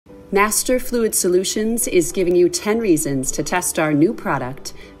Master Fluid Solutions is giving you 10 reasons to test our new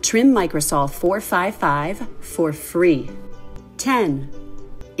product, TRIM MicroSol 455, for free. 10.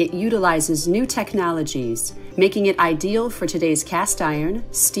 It utilizes new technologies, making it ideal for today's cast iron,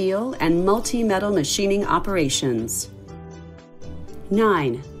 steel, and multi-metal machining operations.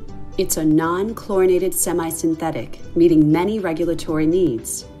 9. It's a non-chlorinated semisynthetic, meeting many regulatory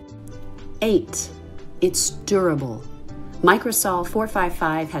needs. 8. It's durable. MicroSol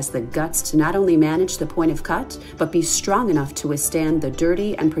 455 has the guts to not only manage the point of cut, but be strong enough to withstand the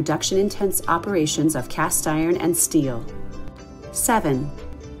dirty and production-intense operations of cast iron and steel. 7.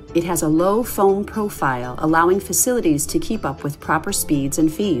 It has a low foam profile, allowing facilities to keep up with proper speeds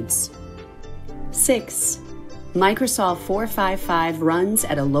and feeds. 6. MicroSol 455 runs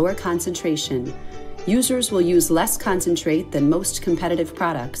at a lower concentration. Users will use less concentrate than most competitive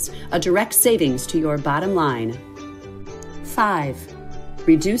products, a direct savings to your bottom line. 5.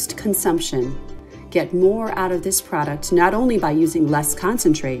 Reduced consumption. Get more out of this product not only by using less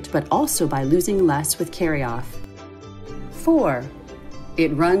concentrate, but also by losing less with carryoff. 4.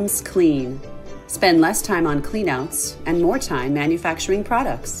 It runs clean. Spend less time on cleanouts and more time manufacturing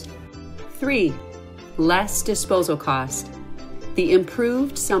products. 3. Less disposal cost. The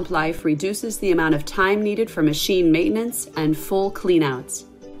improved sump life reduces the amount of time needed for machine maintenance and full cleanouts.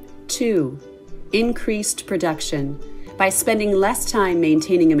 2. Increased production. By spending less time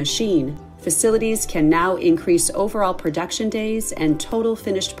maintaining a machine, facilities can now increase overall production days and total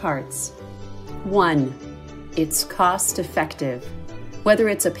finished parts. 1. It's cost-effective. Whether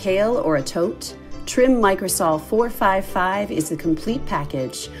it's a pail or a tote, TRIM MicroSol 455 is the complete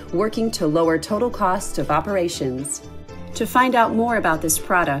package, working to lower total cost of operations. To find out more about this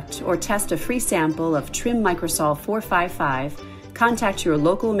product or test a free sample of TRIM MicroSol 455, contact your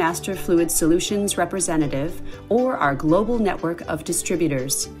local Master Fluid Solutions representative or our global network of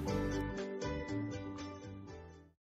distributors.